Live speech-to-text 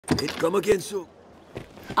Ain't come again soon.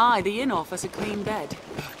 Aye, the inn offers a clean bed,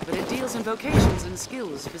 but it deals in vocations and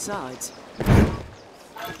skills besides.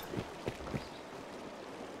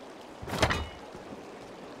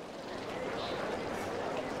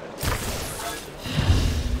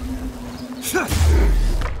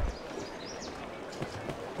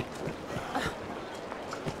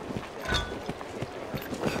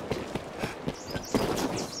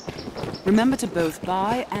 Remember to both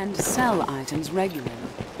buy and sell items regularly.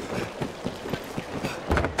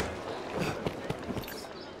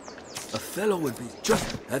 A fellow will be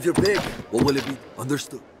just have your bag. What will it be?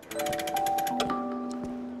 Understood.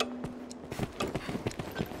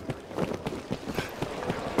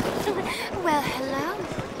 Well, hello.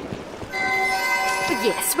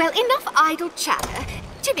 Yes, well, enough idle chatter.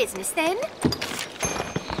 To business, then.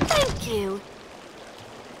 Thank you.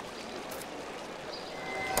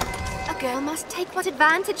 A girl must take what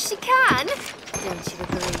advantage she can. Don't you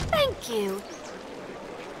agree? Thank you.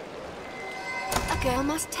 A girl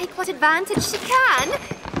must take what advantage she can.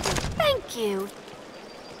 Thank you.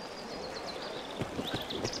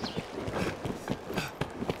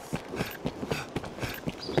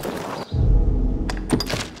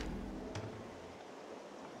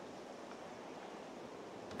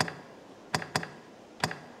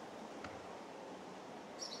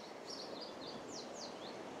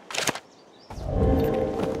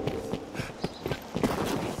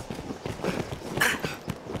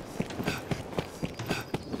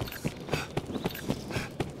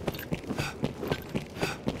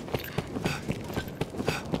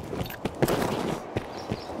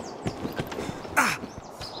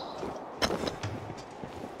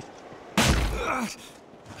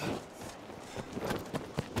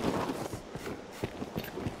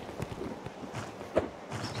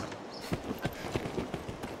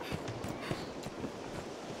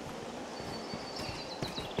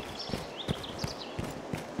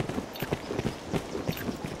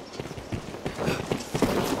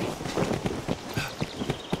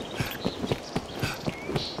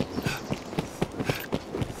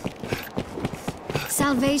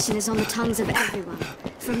 Salvation is on the tongues of everyone,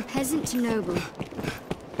 from peasant to noble.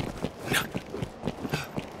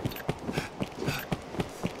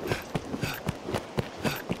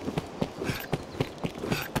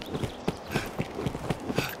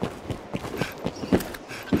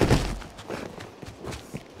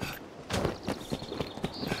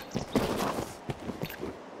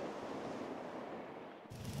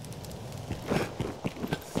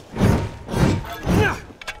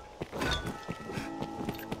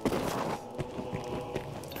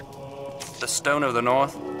 The Stone of the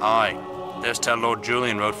North? Aye. There's tell Lord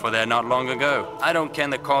Julian rode for there not long ago. I don't ken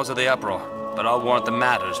the cause of the uproar, but I'll warrant the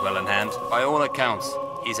matter's well in hand. By all accounts,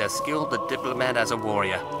 he's as skilled a diplomat as a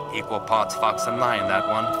warrior. Equal parts fox and lion, that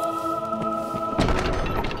one.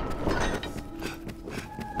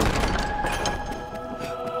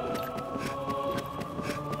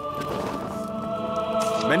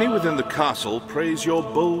 Many within the castle praise your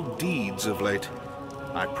bold deeds of late.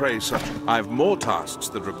 I praise such. I've more tasks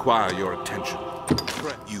that require your attention.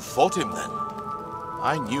 You fought him then?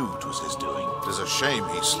 I knew 'twas his doing. 'Tis a shame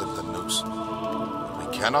he slipped the noose. But we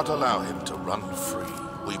cannot allow him to run free.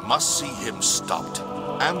 We must see him stopped,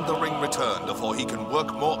 and the ring returned before he can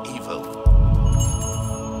work more evil.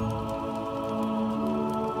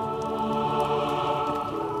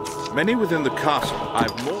 Many within the castle.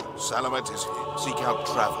 I've more. Salamet is here. Seek out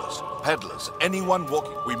travelers, peddlers, anyone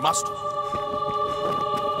walking. We must.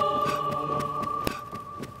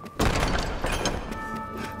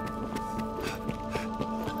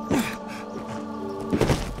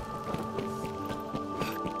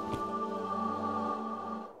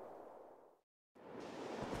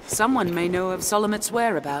 Someone may know of Solomon's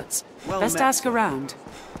whereabouts. Best ask around.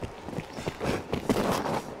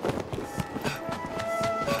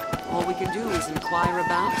 All we can do is inquire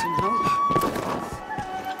about and hope.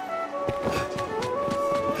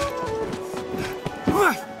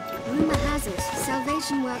 Rumor has it,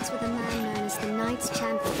 Salvation works with a man known as the Knight's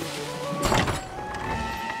Champion.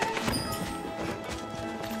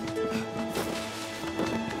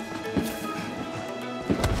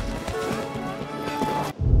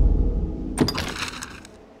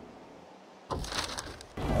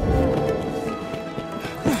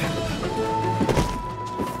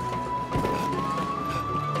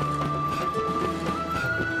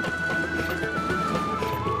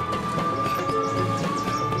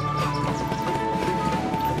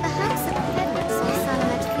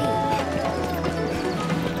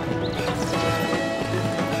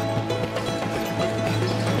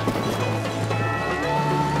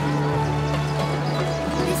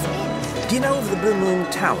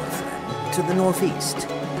 tower, friend, to the northeast.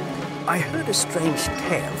 I heard a strange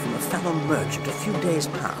tale from a fellow merchant a few days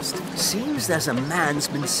past. Seems there's a man's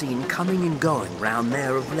been seen coming and going round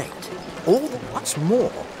there of late. What's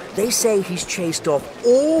more, they say he's chased off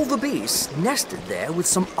all the beasts nested there with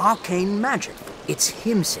some arcane magic. It's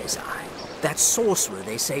him, says I. That sorcerer,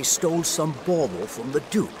 they say, stole some bauble from the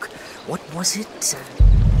Duke. What was it?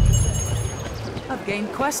 I've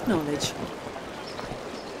gained quest knowledge.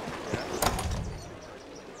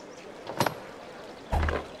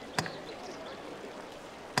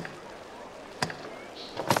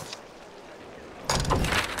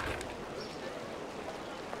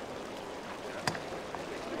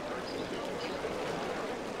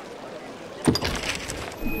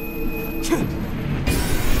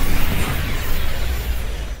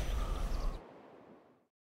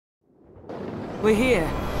 We're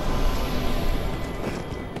here.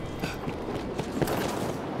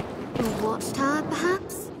 A watchtower,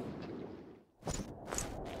 perhaps?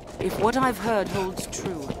 If what I've heard holds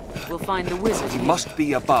true, we'll find the wizard. He must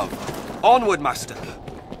be above. Onward, Master!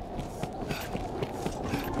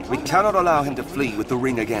 We cannot allow him to flee with the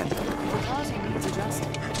ring again. The party needs adjusting.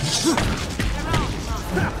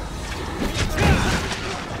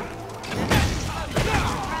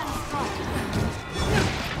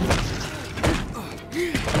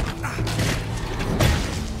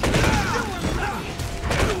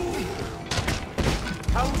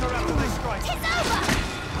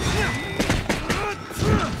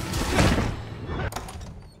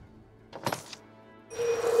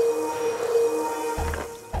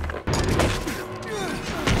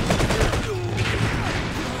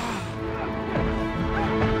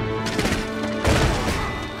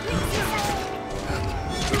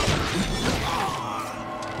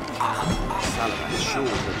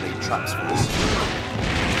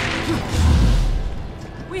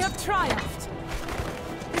 We have triumphed.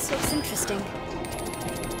 This looks interesting.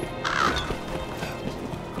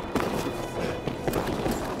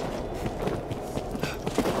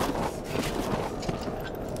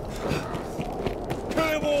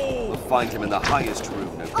 We'll find him in the highest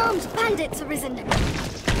room, no doubt. Armed bandits, Arisen.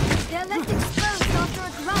 They're left exposed after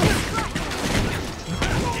a grand strike.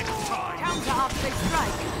 Counter after they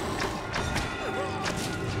strike.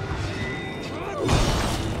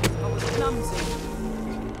 I was clumsy.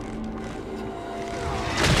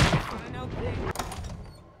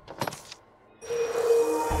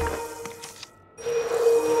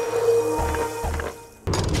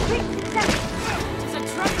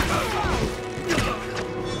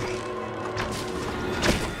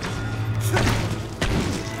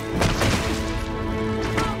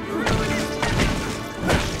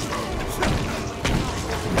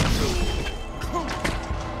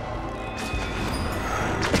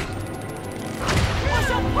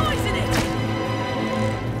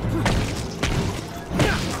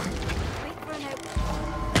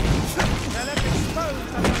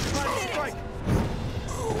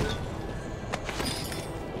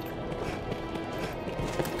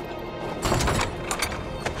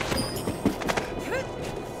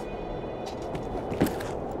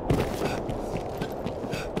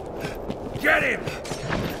 Get him!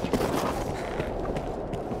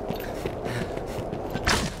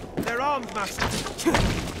 They're armed, Master.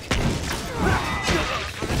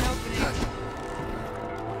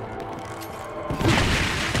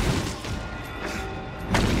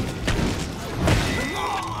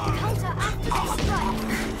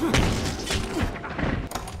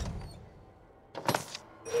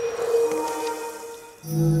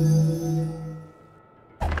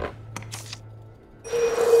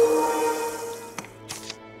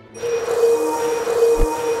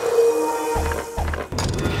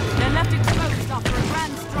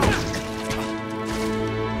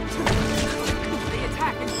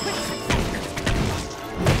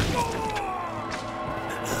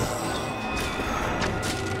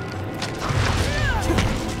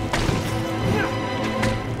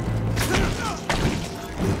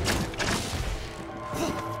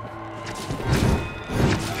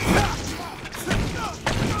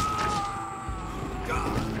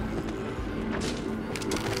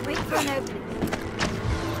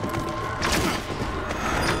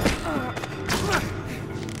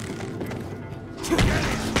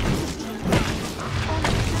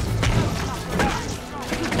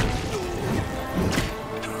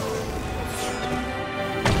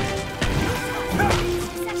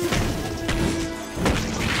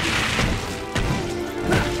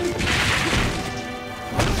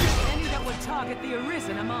 Target the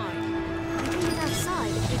Arisen are mine. We can get outside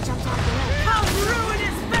if they jump off the road. How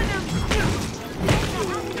ruinous venom!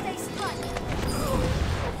 After they strike.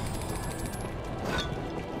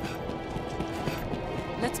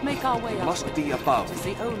 Let's make our way Must upward. be above. It is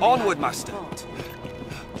the only Onward, likely master. spot.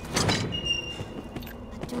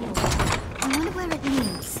 A door. I wonder where it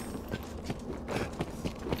leads.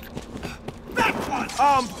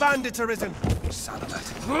 Armed bandits arisen! Son of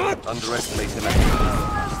it. Underestimate him. Grand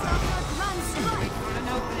strike! For an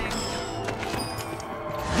opening.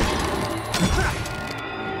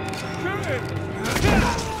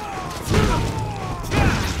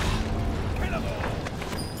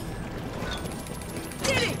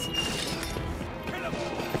 Did it!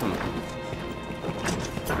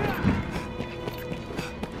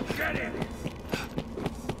 Get him!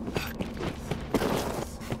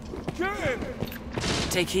 Get him!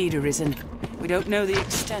 Take heed, Arisen. We don't know the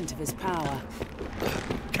extent of his power.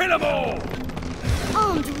 Kill them all!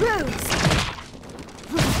 Armed rogues!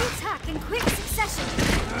 Attack in quick succession!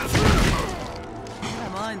 Never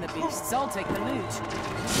mind the beasts, I'll take the loot.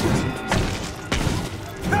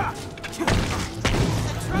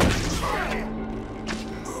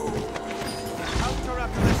 Counter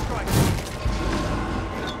after the strike!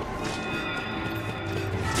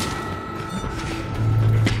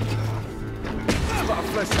 Got a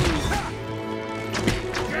flesh wound!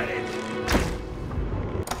 Get it!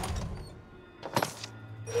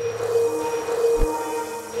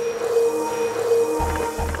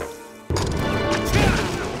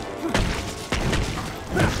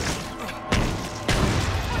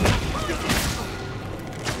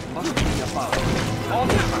 Must be above.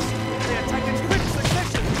 Onward, master. They attack in quick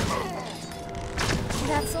succession!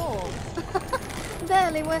 That's all.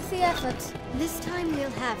 Barely worth the effort. This time we'll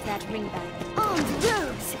have that ring back. Armed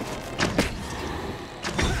rogues!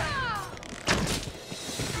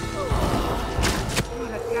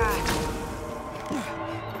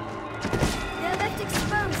 They're left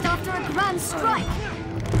exposed after a grand strike.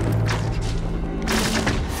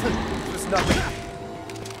 It was nothing.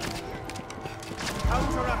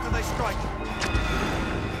 Counter after they strike.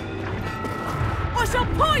 I shall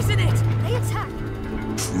poison it! They attack.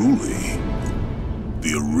 Truly,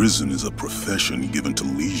 the Arisen is a profession given to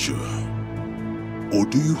leisure. Or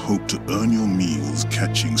do you hope to earn your meals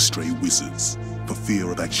catching stray wizards for fear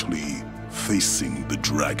of actually facing the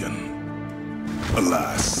dragon?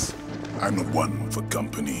 Alas, I'm not one for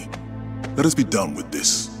company. Let us be done with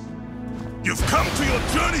this. You've come to your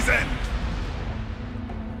journey's end!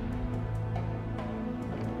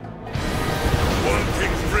 One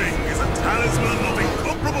King's ring is a talisman of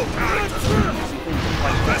incomparable character.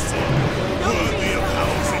 A vessel worthy of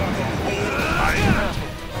housing the whole island.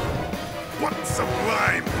 What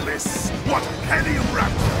sublime bliss! What heady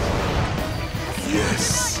rapture!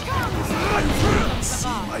 Yes, I will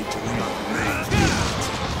see my dream made.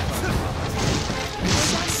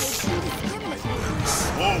 My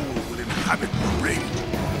soul will inhabit the ring.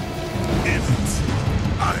 In it,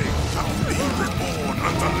 I shall be reborn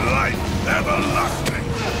unto life everlasting.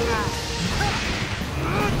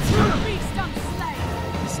 Beast unslain!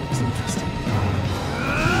 This looks interesting.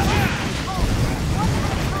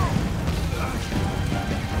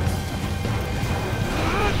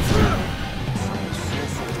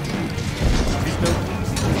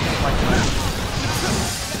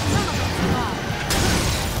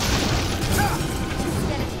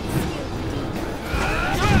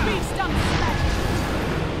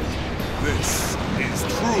 This is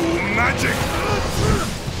true magic!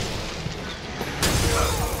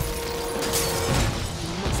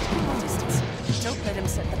 Don't let him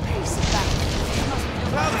set the pace of battle.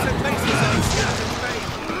 Clouds and faces are scattered in vain.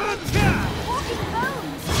 Walking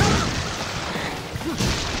bones!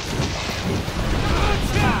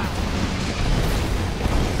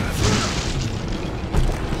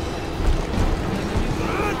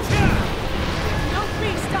 No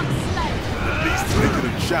beast unslain! At least make it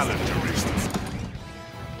a challenge, Arisen.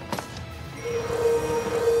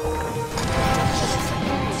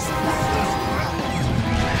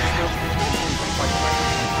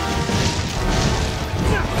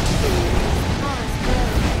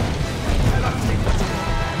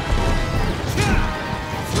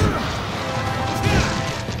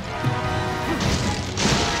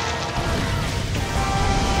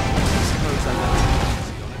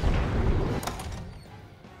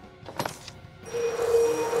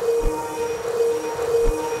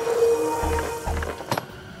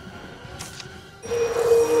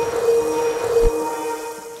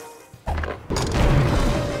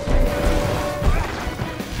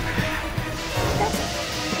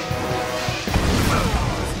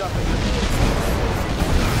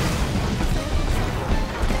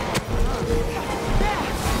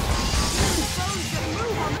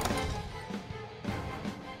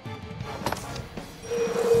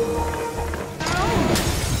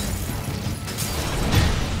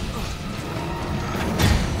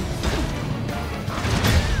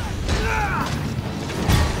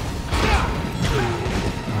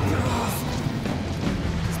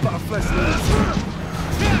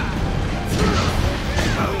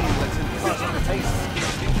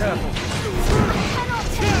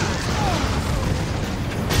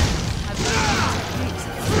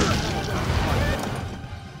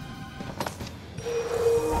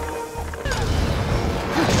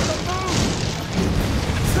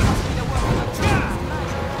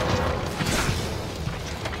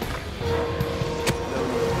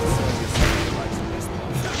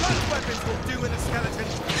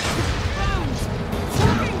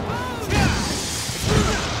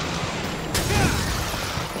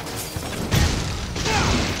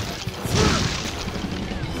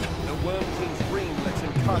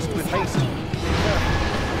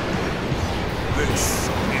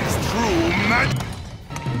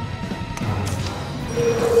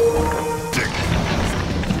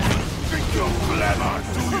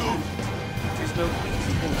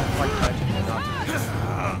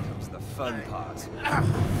 fun part.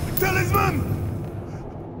 Talisman!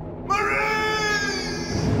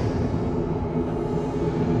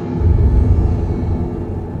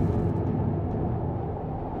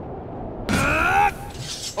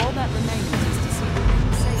 All that remains is to see the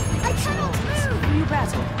ring safely. I cannot move! You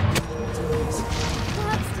battle.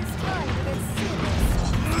 Perhaps this time against serious.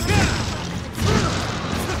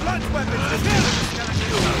 Blunt weapons!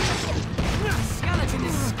 Skeleton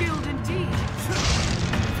is skilled indeed.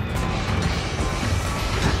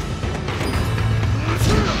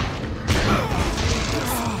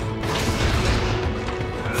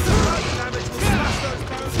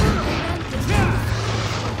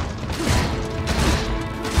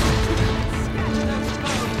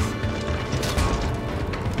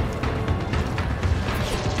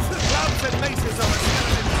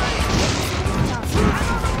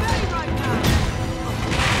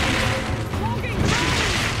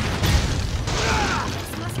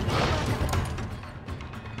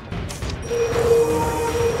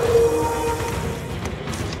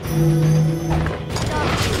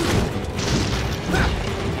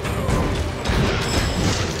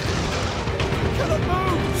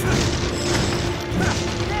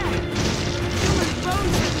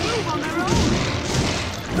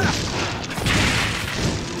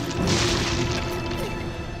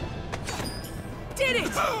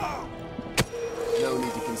 No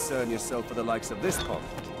need to concern yourself with the likes of this pump.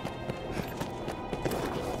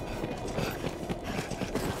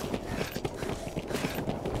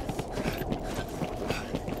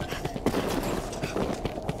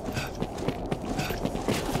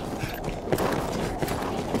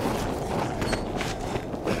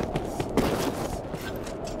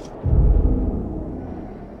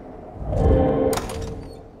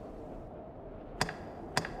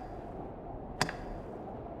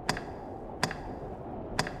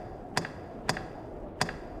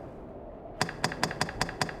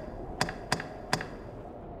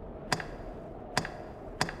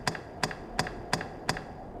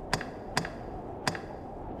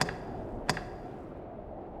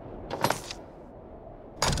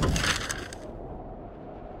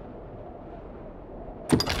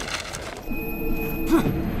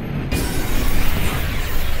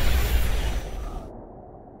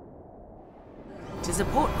 It is a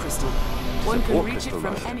port crystal. One can reach it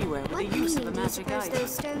from anywhere with the use of a magic What item.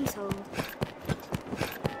 those stones hold?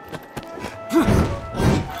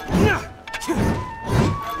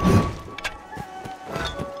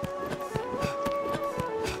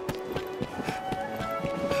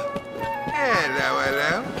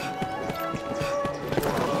 Hello.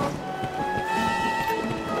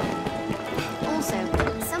 Also,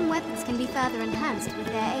 some weapons can be further enhanced with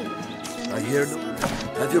their aid. So I hear no.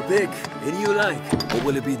 Have your pick. Any you like. What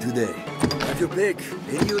will it be today? Have your pick.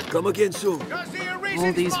 Any you come again soon.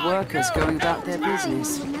 All these workers going about their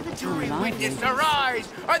business. How lively. Witness the rise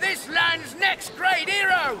of this land's next great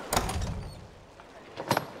hero!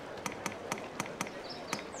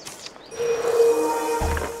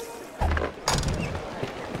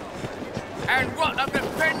 And what of the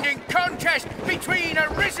pending contest between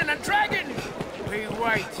Arisen and Dragon? We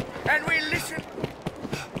wait, and we listen.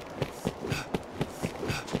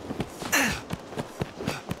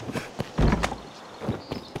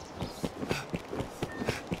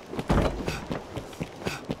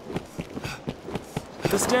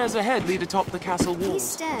 The stairs ahead lead atop the castle These walls.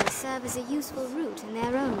 stairs serve as a useful route in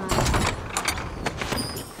their own right.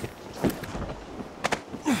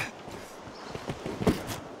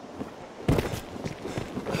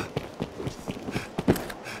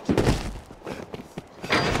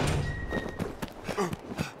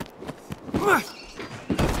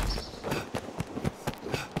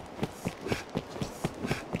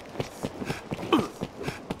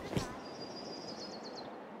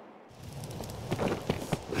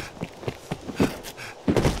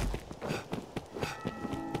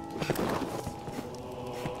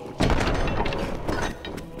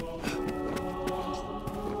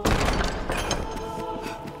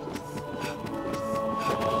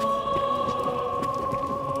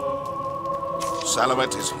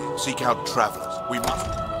 Salamet is here. Seek out travelers. We must...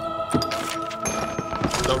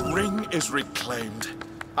 The ring is reclaimed.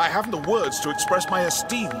 I haven't the words to express my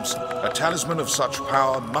esteems. A talisman of such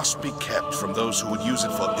power must be kept from those who would use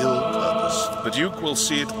it for ill purpose. The Duke will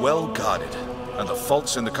see it well guarded, and the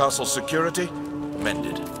faults in the castle's security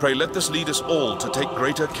mended. Pray let this lead us all to take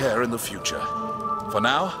greater care in the future. For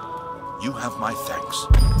now, you have my thanks.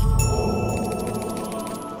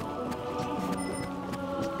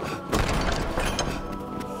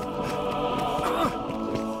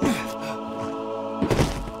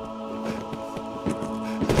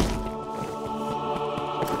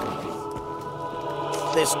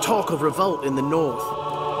 There's talk of revolt in the north.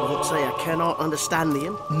 I won't say I cannot understand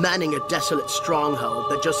them. Manning a desolate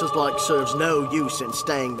stronghold that just as like serves no use in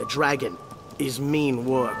staying the dragon is mean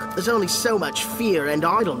work. There's only so much fear and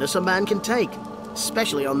idleness a man can take,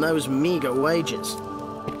 especially on those meager wages.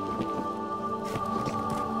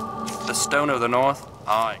 The Stone of the North?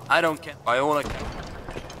 Aye. I don't care. By all accounts.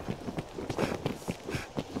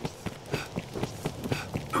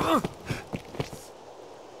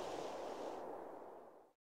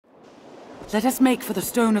 Let us make for the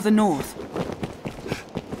Stone of the North.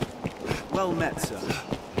 Well met, sir.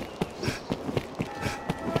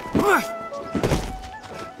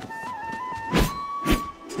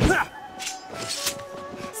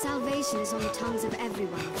 Salvation is on the tongues of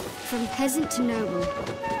everyone, from peasant to noble.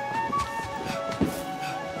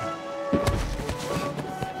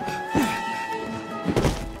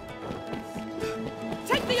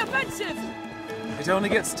 Take the offensive! It only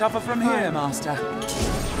gets tougher from here, Master.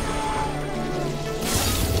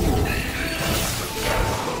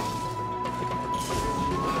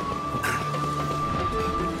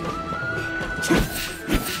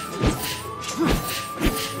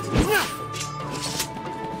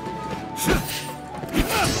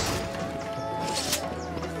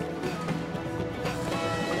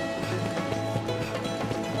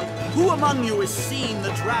 Who among you has seen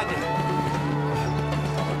the dragon?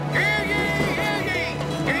 Hear ye, hear ye!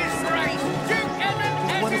 His race, Duke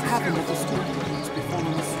Edmund What has happened at the students before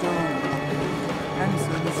the stone?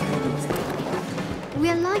 Answer the students.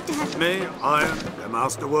 We're like to have... Me, Iron, the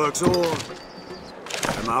master works all.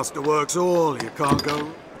 The master works all, you can't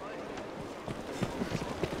go.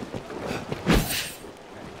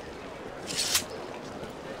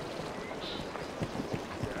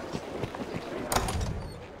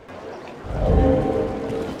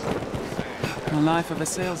 The life of a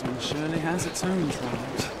salesman surely has its own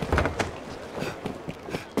trials.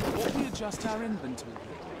 Will we adjust our inventory?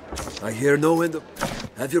 I hear no end of...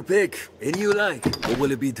 Have your pick. Any you like. What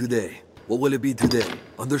will it be today? What will it be today?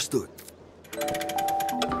 Understood.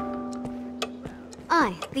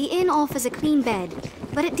 Aye, the inn offers a clean bed,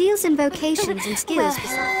 but it deals in vocations and skills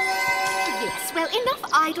besides. Yes, well, enough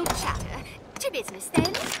idle chatter. To business,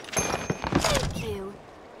 then. Thank you.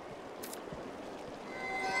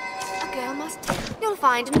 A girl must... You'll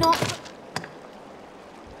find not...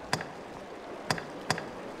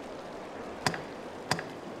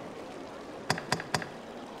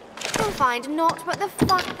 You'll find not what the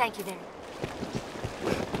fuck... Thank you very much.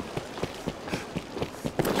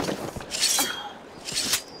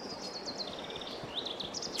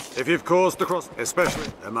 If you've caused the cross,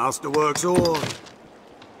 especially, the master works all.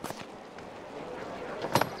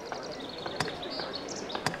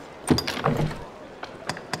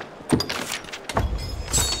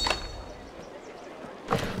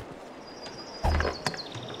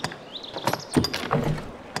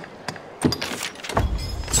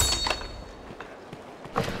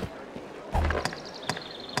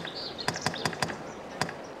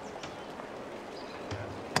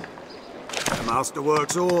 Master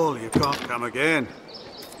works all, you can't come again.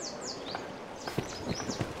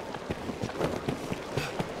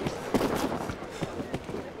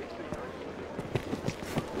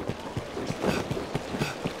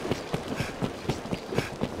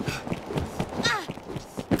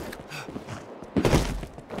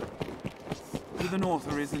 To the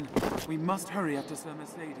north, Arisen. We must hurry after Sir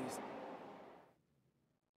Mercedes.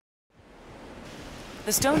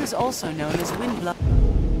 The stone is also known as Windblood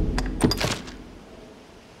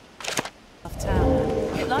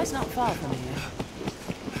Tower. It lies not far from here.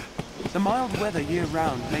 The mild weather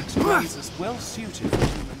year-round makes Francis well suited for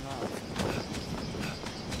human life.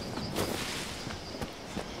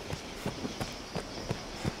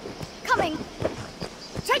 Coming!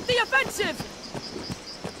 Take the offensive!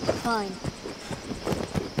 Fine.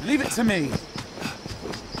 Leave it to me.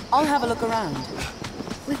 I'll have a look around.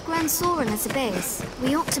 With Grand Soren as a base,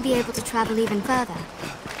 we ought to be able to travel even further.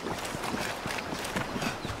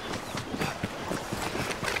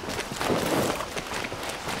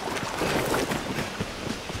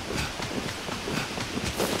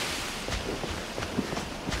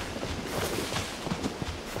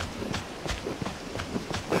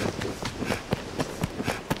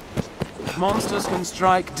 Monsters can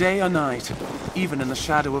strike day or night, even in the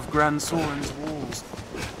shadow of Grand Soren's walls.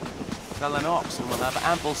 Fell an ox and will have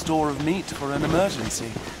ample store of meat for an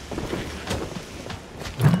emergency.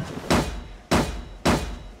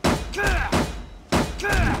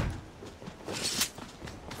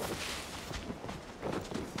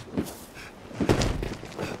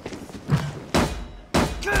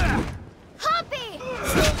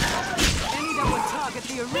 Any that would target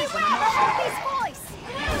the Arisen and not Harpy's voice!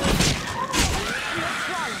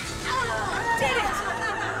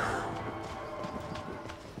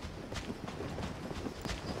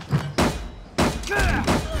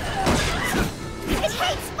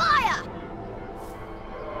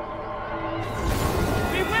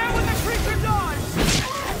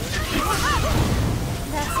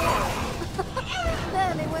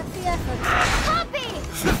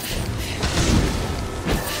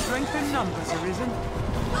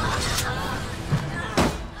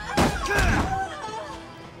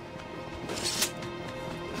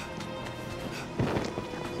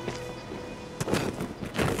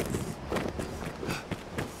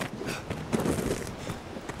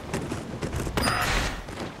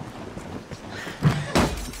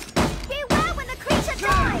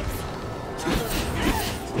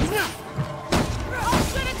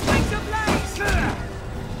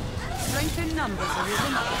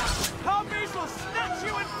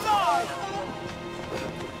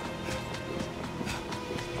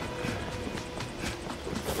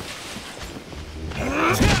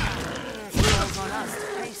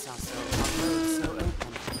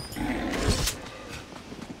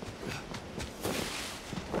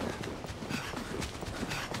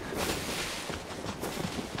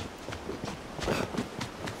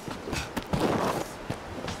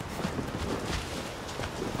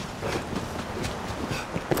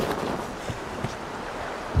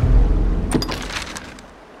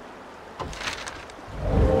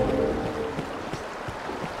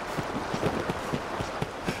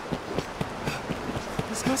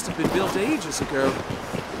 must have been built ages ago.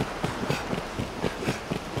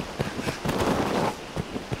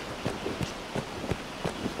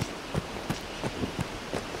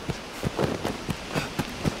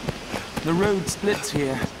 The road splits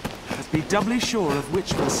here. Let's be doubly sure of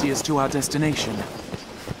which will see us to our destination.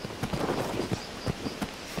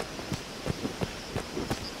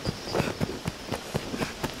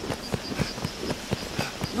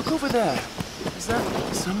 Look over there. Is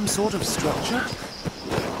that some sort of structure?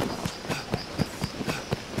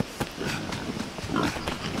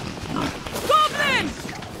 Goblin!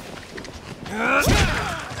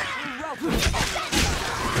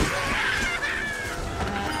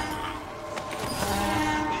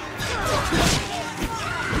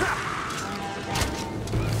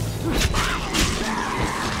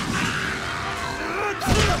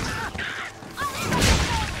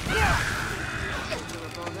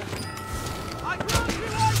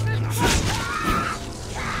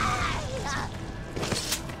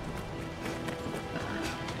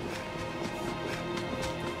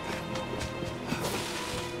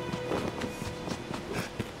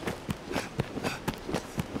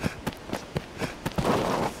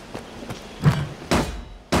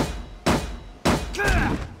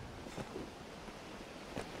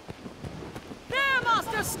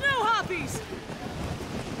 Snow harpies!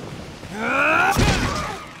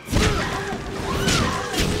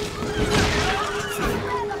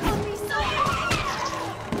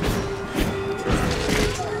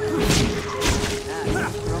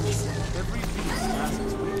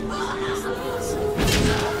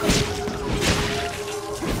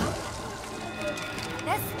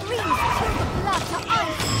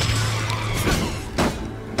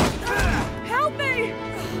 Help me!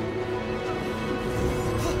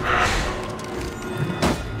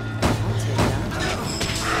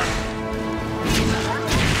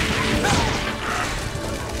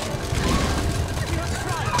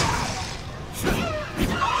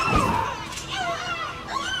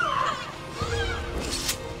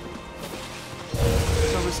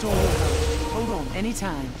 Restore your health. Hold on.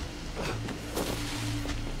 Anytime.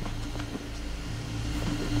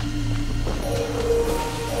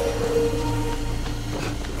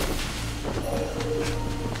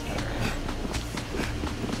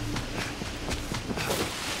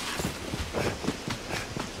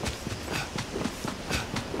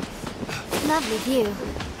 Lovely view.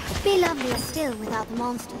 Be lovelier still without the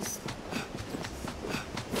monsters.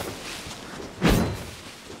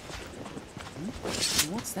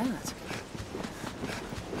 What's that?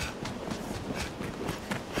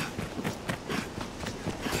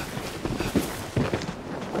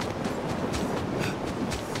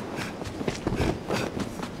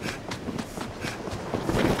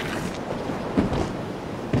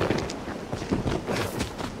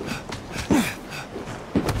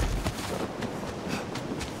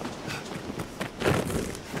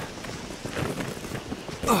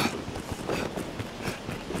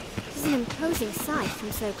 It's an imposing sight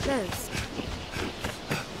from so close.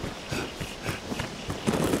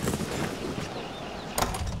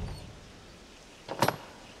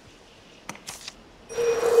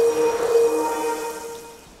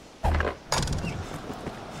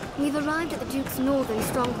 We've arrived at the Duke's northern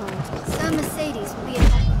stronghold. Sir Mercedes will be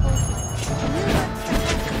at the portal. New roads are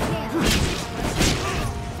here.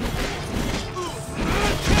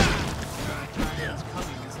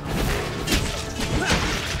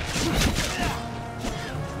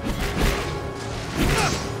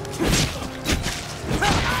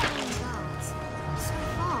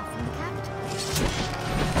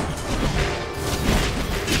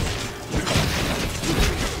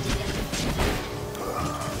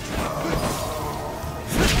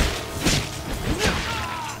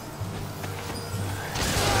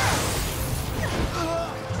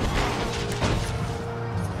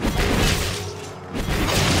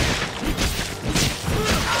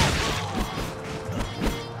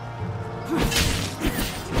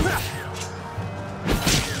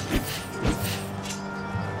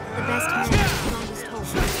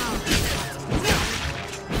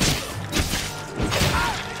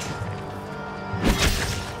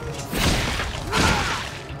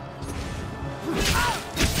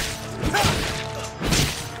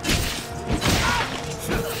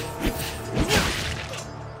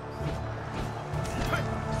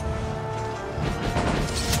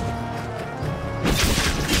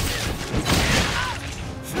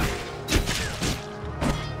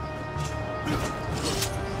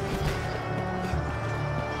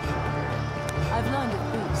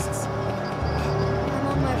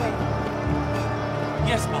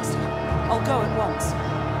 Yes, Master. I'll go at once.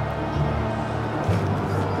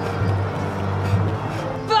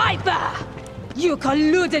 You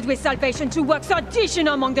colluded with Salvation to work sedition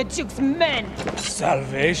among the Duke's men!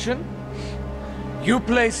 Salvation? You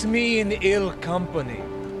place me in ill company.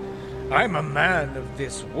 I'm a man of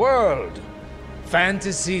this world.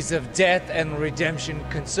 Fantasies of death and redemption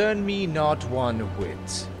concern me not one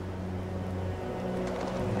whit.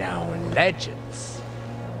 Now, legends.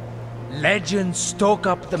 Legends stoke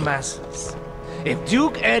up the masses. If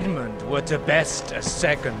Duke Edmund were to best a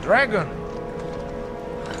second dragon,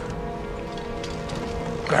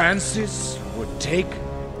 Francis would take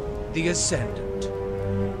the ascendant.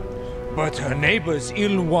 But her neighbors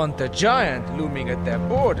ill want the giant looming at their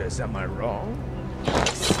borders, am I wrong?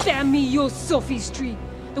 Spare me your sophistry.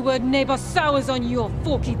 The word neighbor sours on your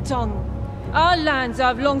forky tongue. Our lands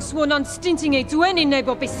have long sworn unstinting aid to any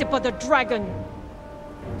neighbor beset by the dragon.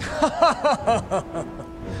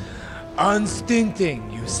 Unstinting,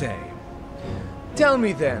 you say? Tell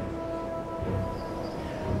me then,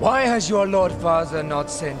 why has your Lord Father not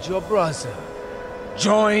sent your brother,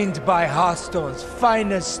 joined by Hearthstone's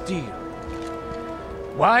finest steel?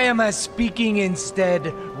 Why am I speaking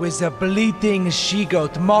instead with a bleating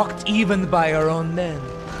she-goat mocked even by her own men?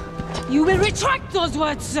 You will retract those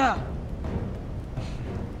words, sir!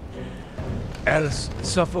 Else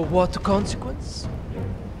suffer what consequence?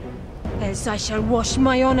 Else I shall wash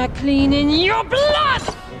my honor clean in your blood!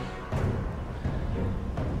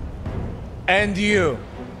 And you?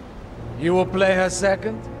 You will play her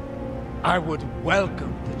second? I would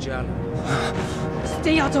welcome the challenge.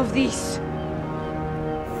 Stay out of this!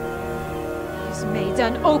 He's made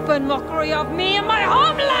an open mockery of me and my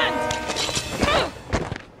homeland!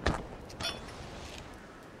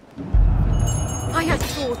 I had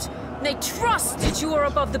thought, nay trusted you were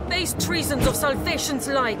above the base treasons of Salvation's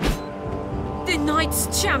like. The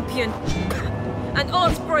Knight's champion. An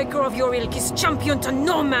oathbreaker of your ilk is champion to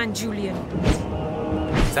no man, Julian.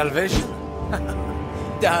 Salvation?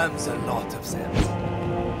 Damns a lot of them.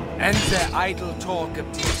 And their idle talk of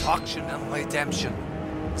destruction and redemption.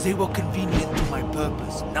 They were convenient to my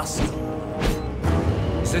purpose, nothing.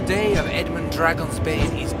 The day of Edmund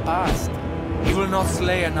Dragonsbane is past. He will not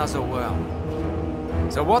slay another worm.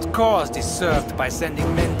 So what cause is served by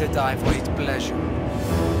sending men to die for his pleasure?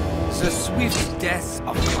 The swift death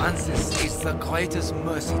of Francis is the greatest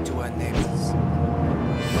mercy to our neighbors.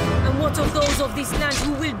 And what of those of this land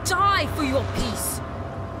who will die for your peace?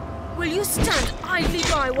 Will you stand idly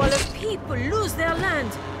by while a people lose their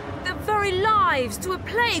land, their very lives to a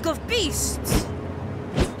plague of beasts?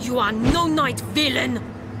 You are no knight, villain!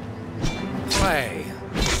 Pray,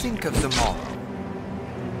 think of the morrow.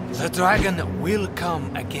 The dragon will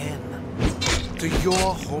come again, to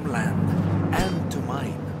your homeland and to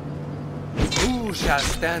mine. Who shall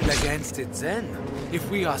stand against it then, if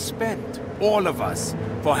we are spent, all of us,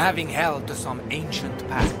 for having held to some ancient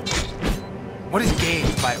pact? What is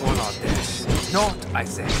gained by all our deaths? Naught, I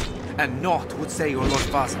say, and naught would say your Lord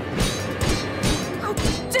Father. How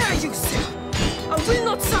dare you, sir! I will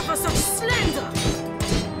not suffer such slander!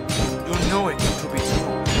 You know it to be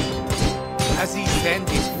true. Has he sent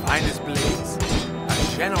his finest blades?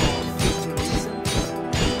 A general fit to reason?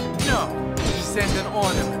 No, he sent an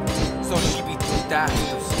ornament, so she be too daft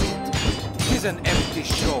to see it. 'Tis an empty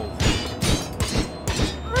show.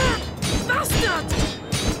 Bastard!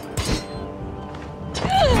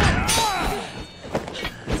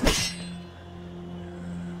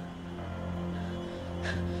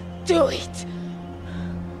 Do it!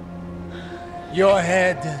 Your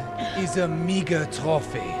head is a meager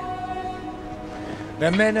trophy.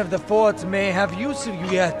 The men of the fort may have use of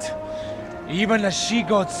you yet. Even a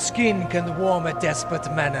she-goat's skin can warm a desperate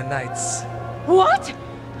man of nights. What?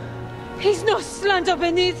 He's no slander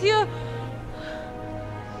beneath you?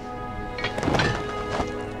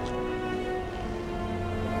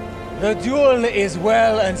 The duel is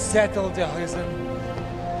well and settled, Arisen.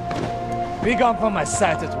 Be gone from my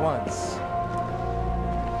sight at once.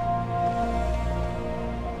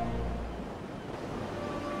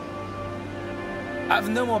 I've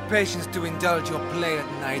no more patience to indulge your play at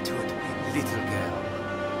knighthood, little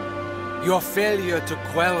girl. Your failure to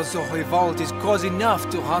quell the revolt is cause enough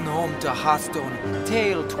to run home to Hearthstone,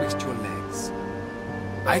 tail twist your legs.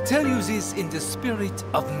 I tell you this in the spirit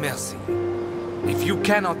of mercy. If you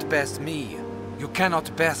cannot best me, you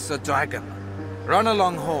cannot best the dragon. Run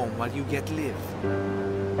along home while you yet live.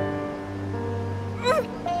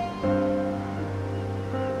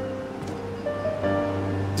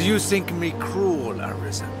 Do you think me cruel,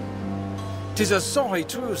 Arisen? 'Tis a sorry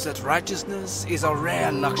truth that righteousness is a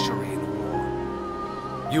rare luxury in war.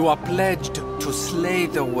 You are pledged to slay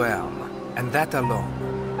the worm, and that alone.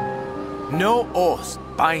 No oath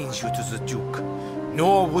binds you to the Duke.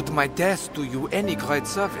 Nor would my death do you any great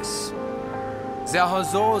service. The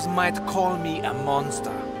Hazors might call me a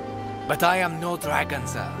monster, but I am no dragon,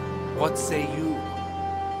 sir. What say you?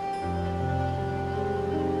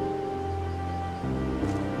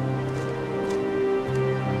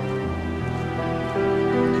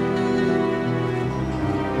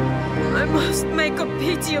 I must make a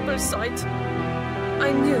pitiable sight.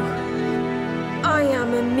 I knew. I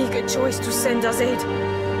am a meager choice to send as aid.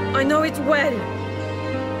 I know it well.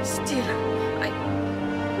 Still,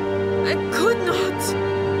 I could not.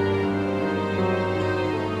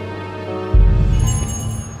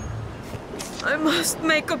 I must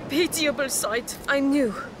make a pitiable sight. I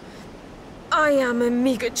knew. I am a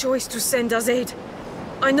meager choice to send as aid.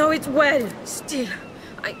 I know it well. Still,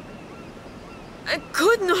 I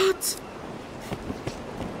could not.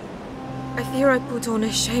 I fear I put on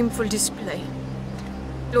a shameful display.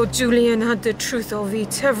 Lord Julian had the truth of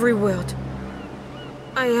it, every word.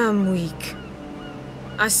 I am weak.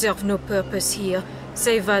 I serve no purpose here,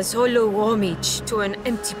 save as hollow homage to an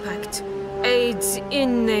empty pact. Aids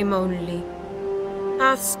in name only.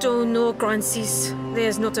 Hearthstone or Grancis,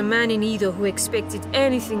 there's not a man in either who expected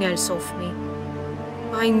anything else of me.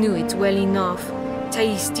 I knew it well enough,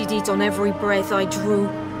 tasted it on every breath I drew.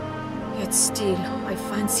 Yet still, I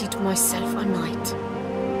fancied myself a knight.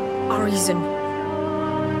 Arisen.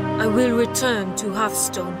 I will return to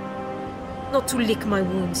Hearthstone. Not to lick my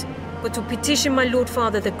wounds, but to petition my Lord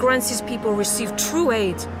Father that Grancis people receive true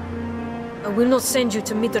aid. I will not send you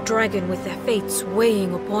to meet the dragon with their fates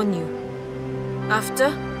weighing upon you. After,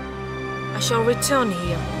 I shall return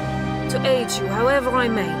here, to aid you however I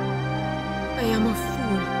may. I am a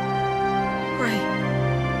fool. Pray,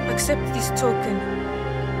 accept this token.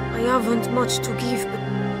 I haven't much to give,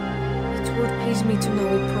 but it would please me to know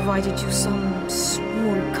it provided you some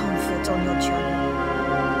small comfort on your journey.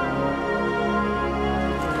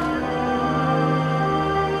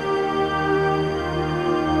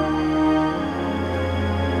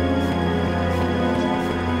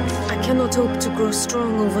 I cannot hope to grow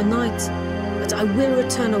strong overnight, but I will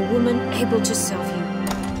return a woman able to serve you.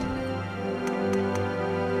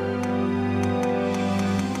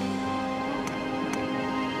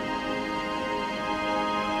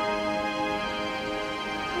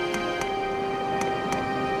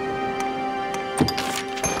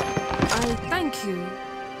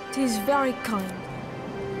 It is very kind.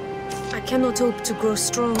 I cannot hope to grow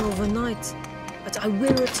strong overnight, but I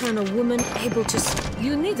will return a woman able to...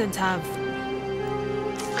 You needn't have.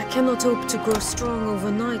 I cannot hope to grow strong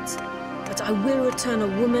overnight, but I will return a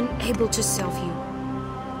woman able to serve you.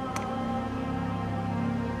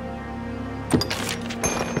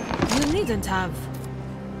 You needn't have.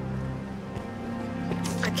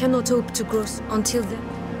 I cannot hope to grow... Until then...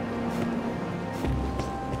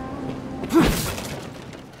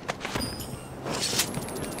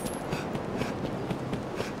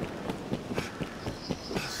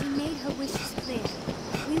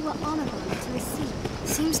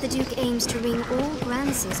 The Duke aims to ring all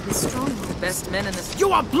Grances with strongholds. Best men in the...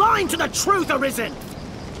 You are blind to the truth, Arisen!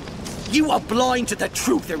 You are blind to the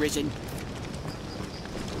truth, Arisen!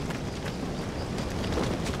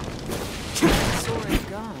 Soaring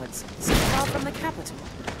guards, so far from the capital.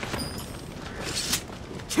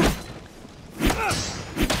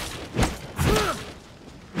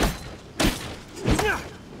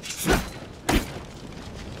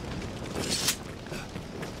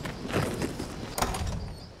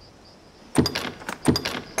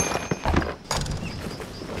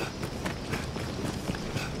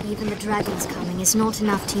 Even the dragon's coming is not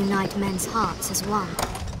enough to unite men's hearts as one.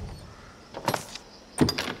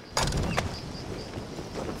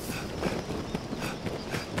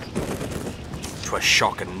 'Twas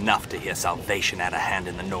shock enough to hear salvation had a hand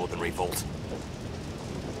in the Northern Revolt.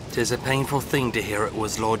 'Tis a painful thing to hear it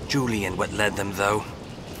was Lord Julian what led them, though.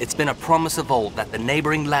 It's been a promise of old that the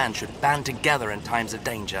neighboring lands should band together in times of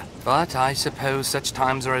danger. But I suppose such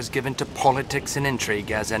times are as given to politics and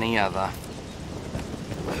intrigue as any other.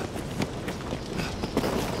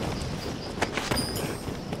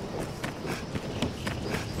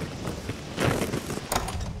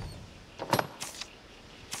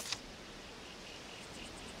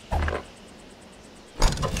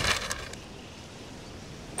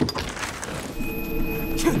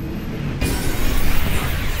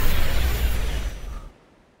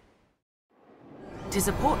 Tis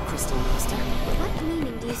a port crystal, Master. What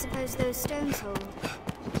meaning do you suppose those stones hold?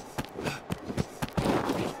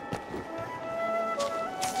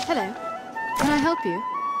 Hello. Can I help you?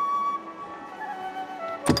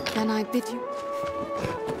 Can I bid you?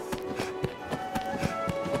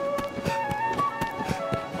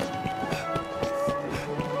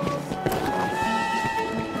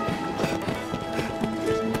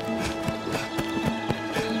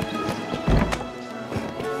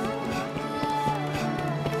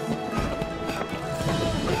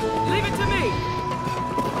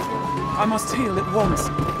 I must heal at once.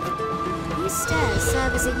 These stairs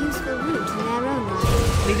serve as a useful route in their own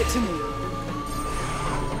right. Leave it to me.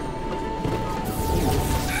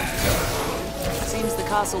 Seems the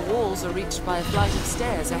castle walls are reached by a flight of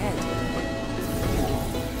stairs ahead.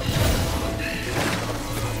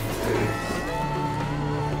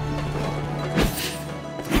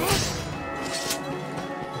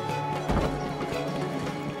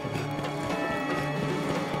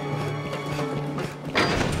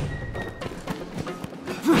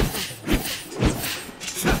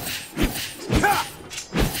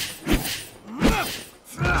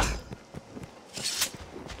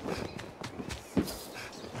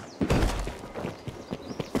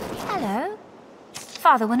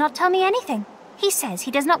 Father will not tell me anything. He says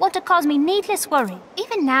he does not want to cause me needless worry.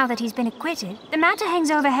 Even now that he's been acquitted, the matter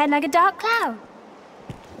hangs overhead like a dark cloud.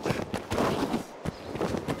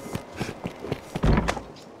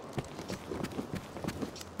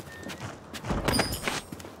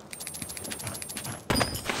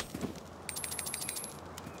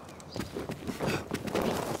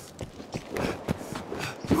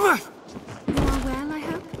 You are well, I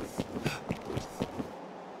hope?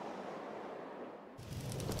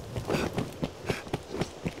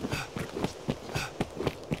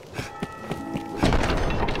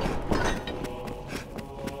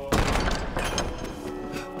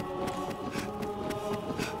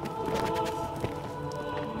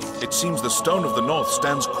 It seems the Stone of the North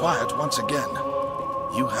stands quiet once again.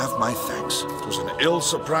 You have my thanks. It was an ill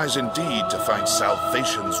surprise indeed to find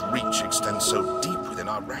salvation's reach extend so deep within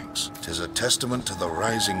our ranks. 'Tis a testament to the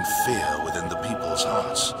rising fear within the people's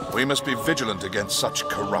hearts. We must be vigilant against such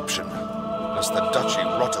corruption, lest the duchy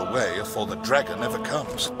rot away afore the dragon ever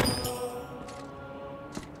comes.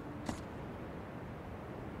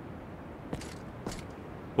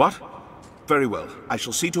 What? Very well. I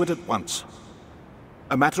shall see to it at once.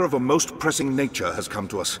 A matter of a most pressing nature has come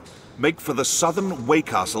to us. Make for the southern Way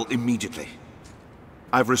Castle immediately.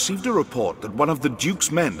 I've received a report that one of the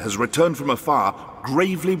Duke's men has returned from afar,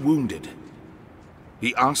 gravely wounded.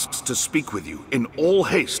 He asks to speak with you in all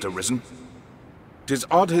haste, Arisen. 'Tis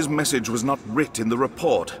odd his message was not writ in the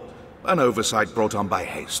report. An oversight brought on by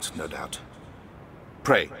haste, no doubt.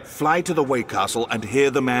 Pray, fly to the Way Castle and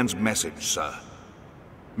hear the man's message, sir.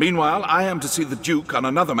 Meanwhile, I am to see the Duke on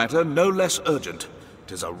another matter no less urgent.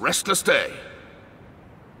 'Tis a restless day.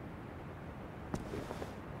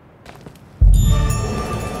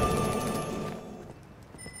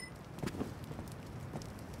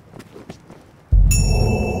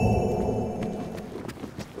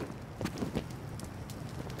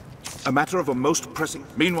 A matter of a most pressing...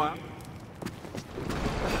 Meanwhile...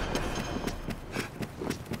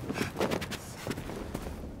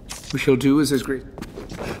 We shall do as is agreed.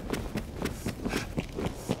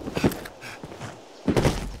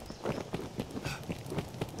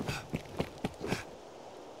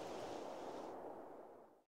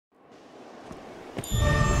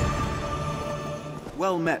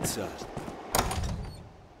 Well met, sir.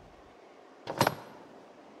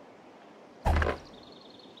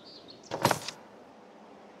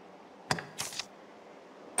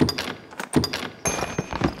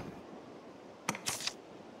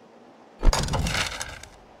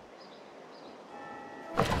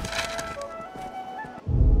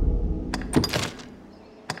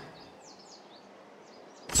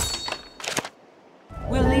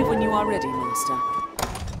 We'll leave when you are ready, Master.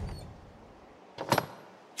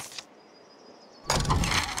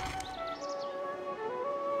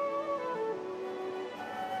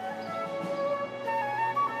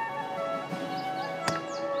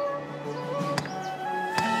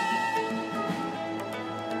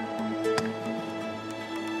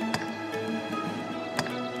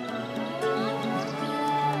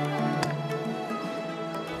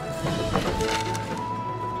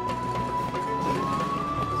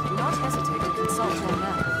 Do not hesitate to consult your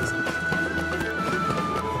maps.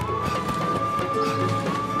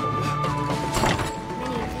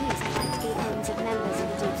 Many of these are like to be homes of members of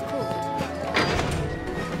the Duke's court.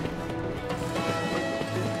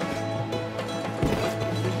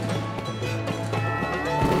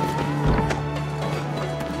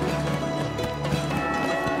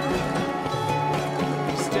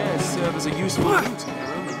 Stairs serve as a useful route in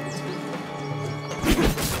their own right.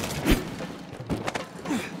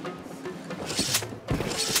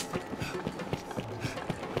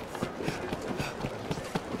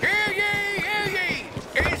 Hear ye, hear ye!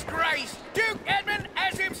 His Grace, Duke Edmund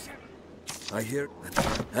as himself. I hear.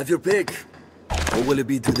 Have your pick. What will it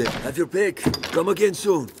be today? Have your pick. Come again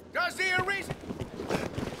soon. Does the Arisen...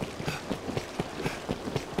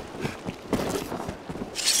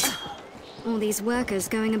 All these workers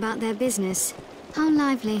going about their business. How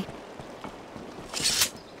lively.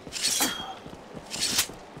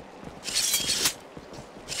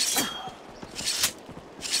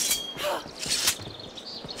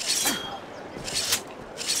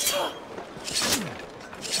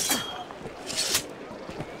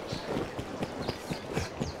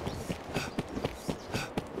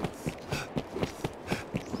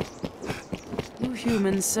 You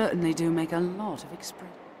humans certainly do make a lot of expression.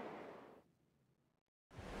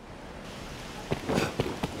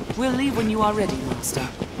 We'll leave when you are ready, Master.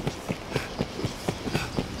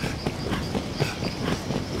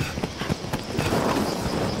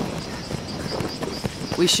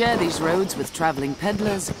 We share these roads with traveling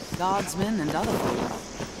peddlers, guardsmen, and other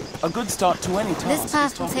folk. A good start to any task. This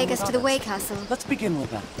path will take us to the Way Castle. Let's begin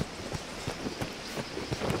with that.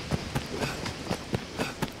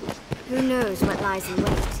 Who knows what lies in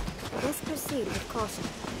wait? Let's proceed with caution.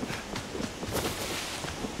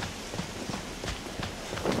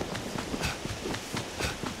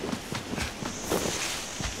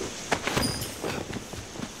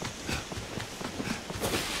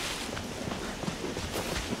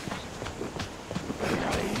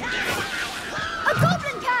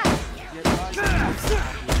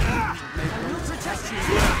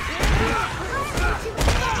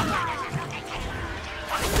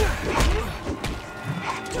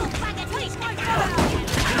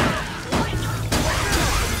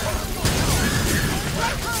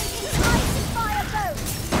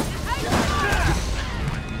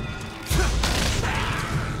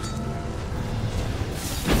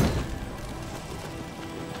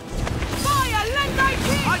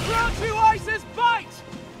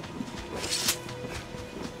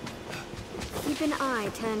 Keep an eye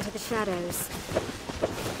turned to the shadows.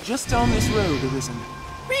 Just down this road, Arisen.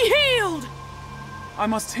 Be healed! I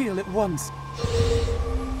must heal at once.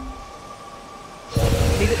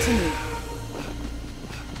 Leave it to me.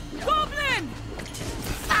 Goblin!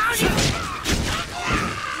 That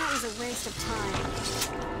was a waste of time.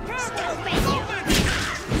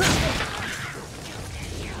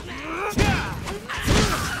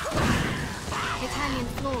 The canyon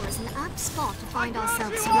floor is an apt spot to find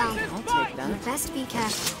ourselves surrounded. I'll take that. We best be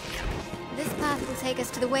careful. This path will take us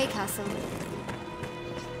to the Way Castle.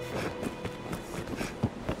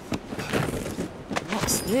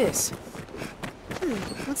 What's this?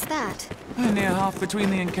 What's that? We're near half between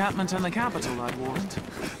the encampment and the capital, I'd warrant.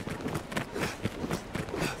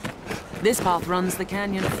 This path runs the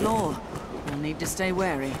canyon floor. We'll need to stay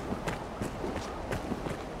wary.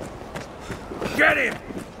 Get him!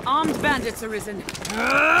 Armed bandits, Arisen.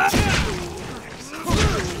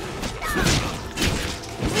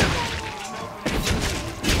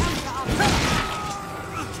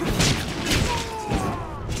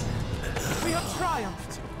 We have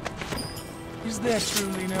triumphed! Is there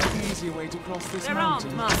truly no easy way to cross this They're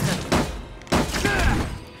mountain? armed, Master.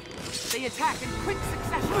 They attack in quick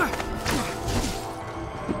succession.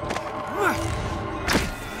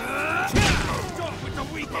 Stop with the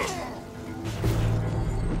weakest!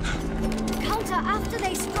 Counter after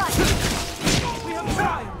they strike! We have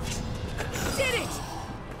triumphed! Did it!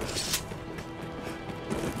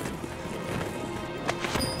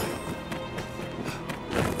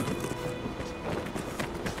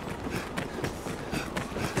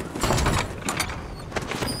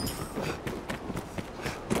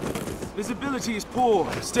 Visibility is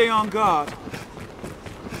poor. Stay on guard.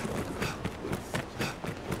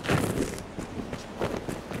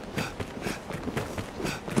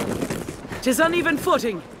 'Tis uneven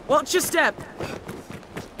footing. Watch your step.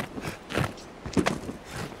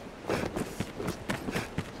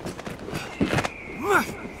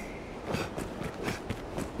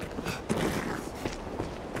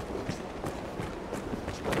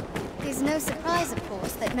 It's no surprise, of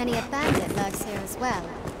course, that many a bandit lurks here as well.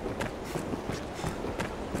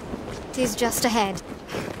 'Tis just ahead.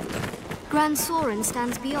 Grand Soren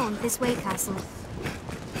stands beyond this Way Castle.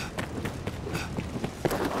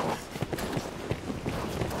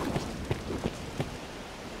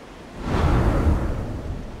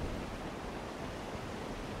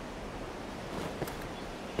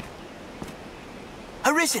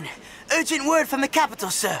 Arisen! Urgent word from the capital,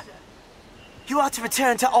 sir! You are to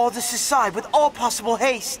return to Aldous' side with all possible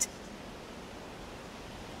haste!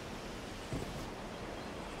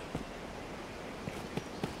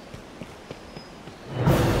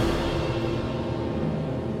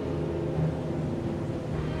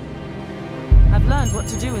 I've learned what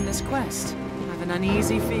to do in this quest. I have an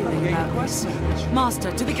uneasy feeling about this.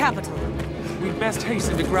 Master, to the capital. We'd best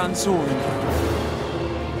hasten to Grand Soren.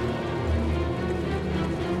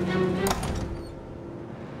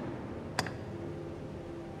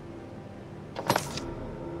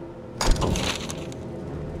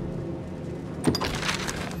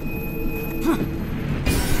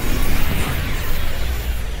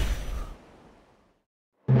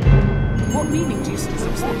 What meaning do you suppose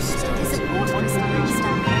those stones? It is a water crystal, Master.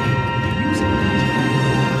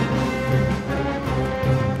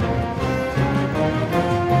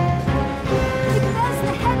 There's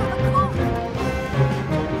the head of a corpse.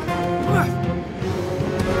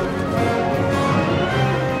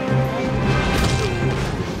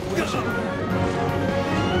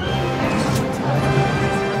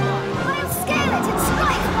 I'll scale it and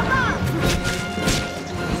strike from above.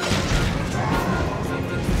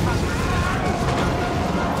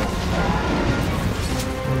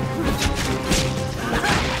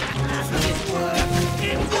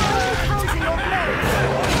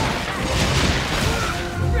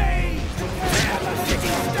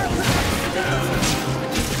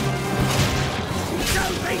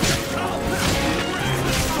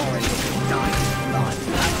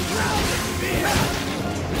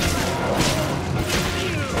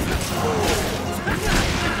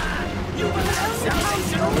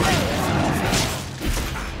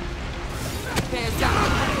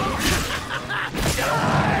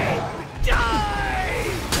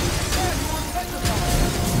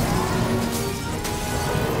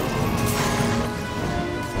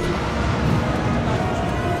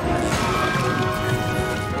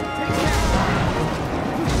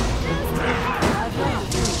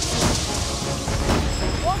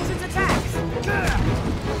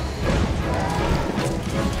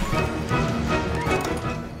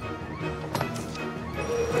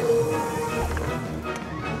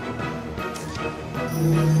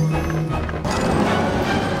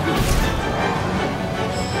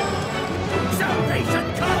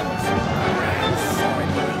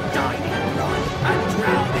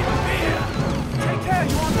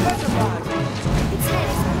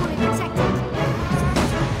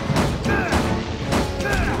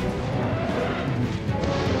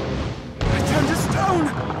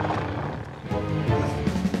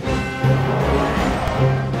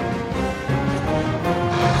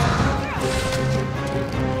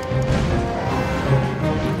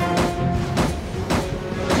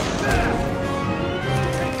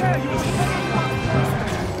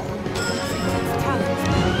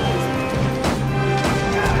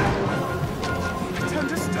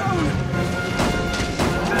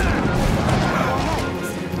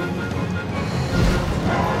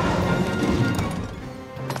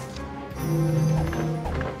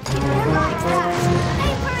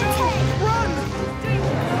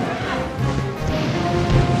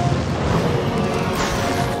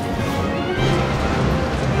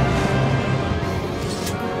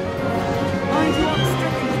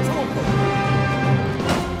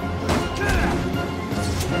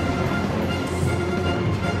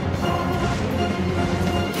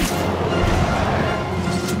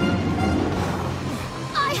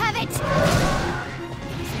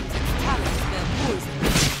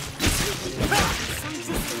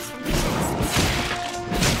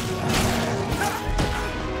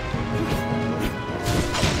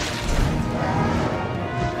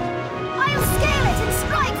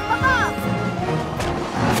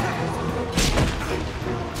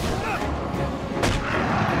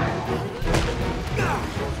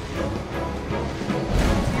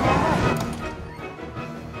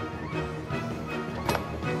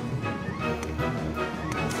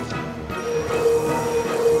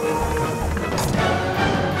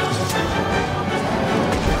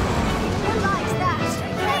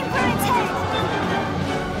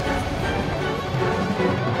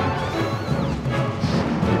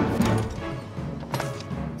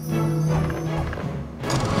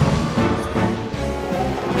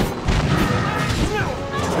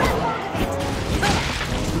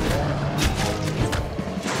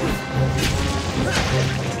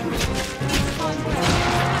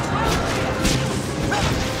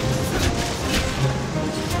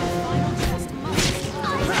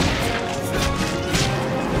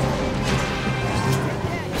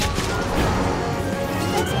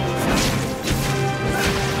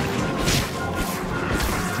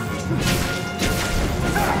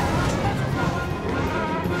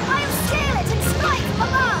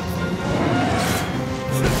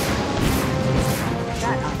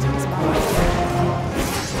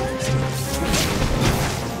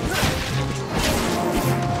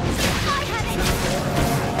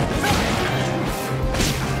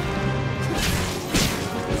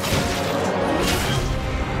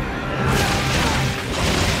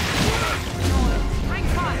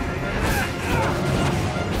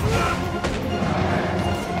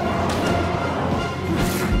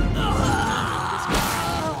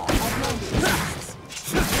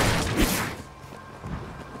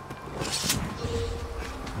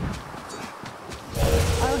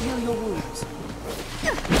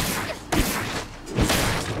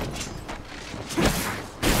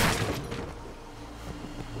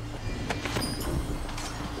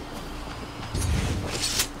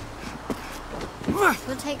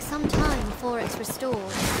 take some time before it's restored.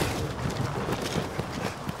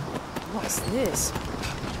 What's this?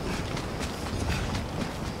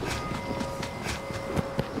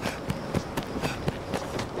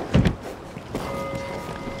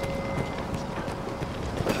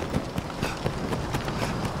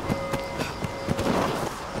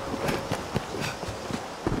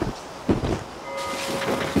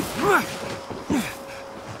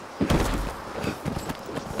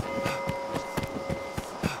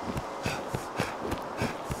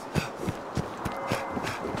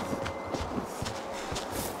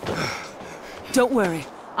 Don't worry,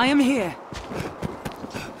 I am here.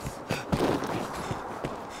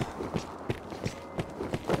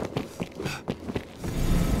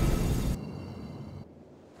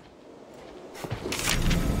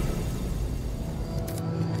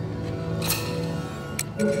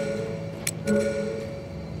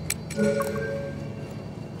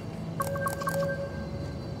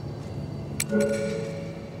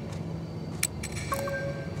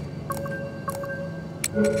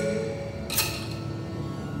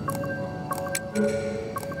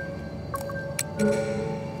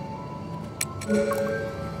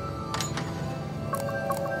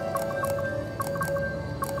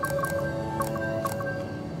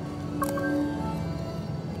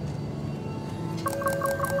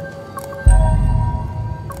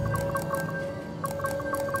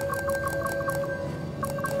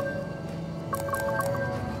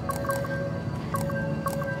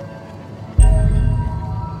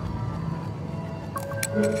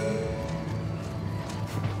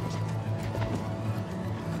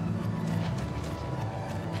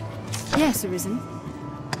 Yes, Arisen.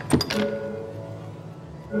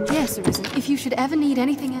 Yes, Arisen. If you should ever need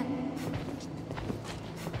anything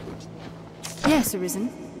Yes, Arisen.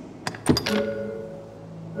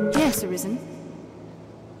 Yes, Arisen.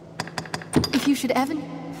 If you should ever...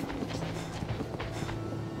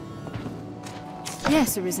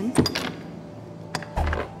 Yes, Arisen.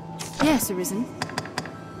 Yes, Arisen.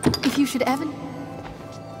 If you should ever...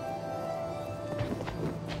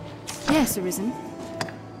 Yes, Arisen.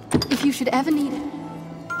 If you should ever need it.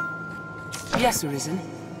 Yes, Arisen.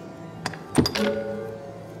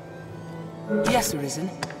 Yes, Arisen.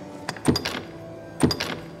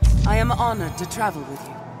 I am honored to travel with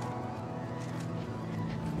you.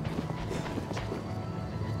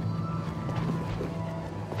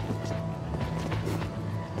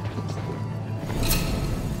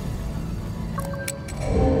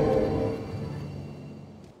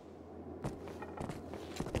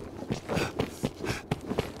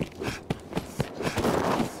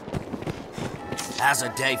 How's a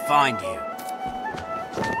day find you?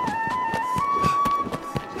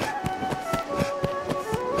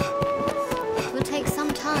 It will take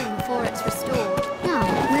some time before it's restored. Now,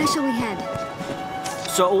 where shall we head?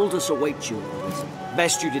 Sir Aldous awaits you.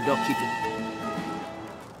 Best you did not keep it.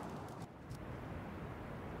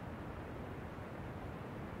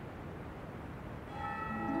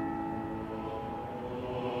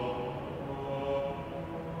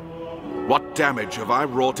 What damage have I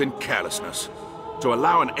wrought in carelessness to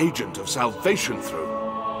allow an agent of salvation through?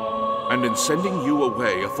 And in sending you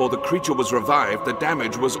away afore the creature was revived, the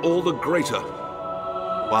damage was all the greater.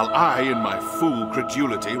 While I, in my fool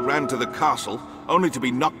credulity, ran to the castle, only to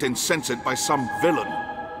be knocked insensate by some villain.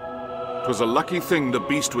 'Twas a lucky thing the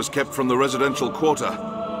beast was kept from the residential quarter.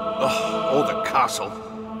 Ugh, or the castle.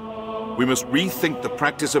 We must rethink the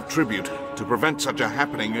practice of tribute to prevent such a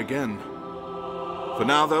happening again. For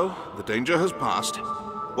now, though, the danger has passed.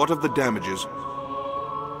 What of the damages?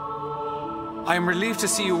 I am relieved to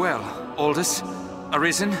see you well, Aldous.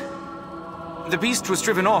 Arisen. The beast was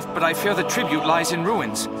driven off, but I fear the tribute lies in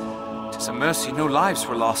ruins. 'Tis a mercy no lives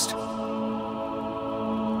were lost.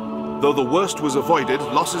 Though the worst was avoided,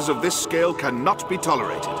 losses of this scale cannot be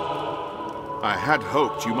tolerated. I had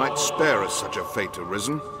hoped you might spare us such a fate,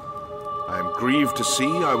 Arisen. I am grieved to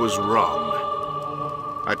see I was wrong.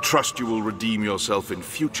 I trust you will redeem yourself in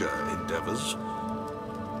future endeavors.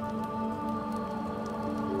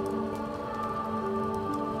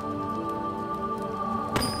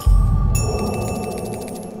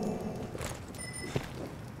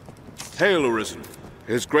 Hail, Arisen.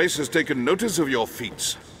 His Grace has taken notice of your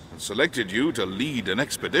feats and selected you to lead an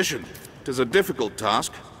expedition. 'Tis a difficult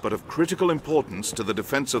task, but of critical importance to the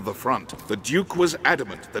defense of the front. The Duke was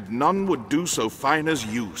adamant that none would do so fine as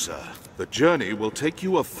you, sir. The journey will take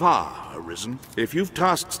you afar, Arisen. If you've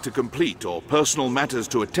tasks to complete or personal matters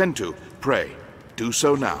to attend to, pray, do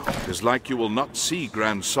so now. 'Tis like you will not see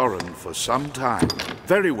Grand Sorin for some time.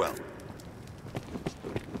 Very well.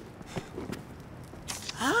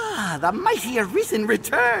 Ah, The mighty Arisen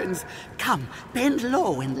returns! Come, bend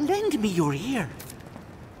low and lend me your ear.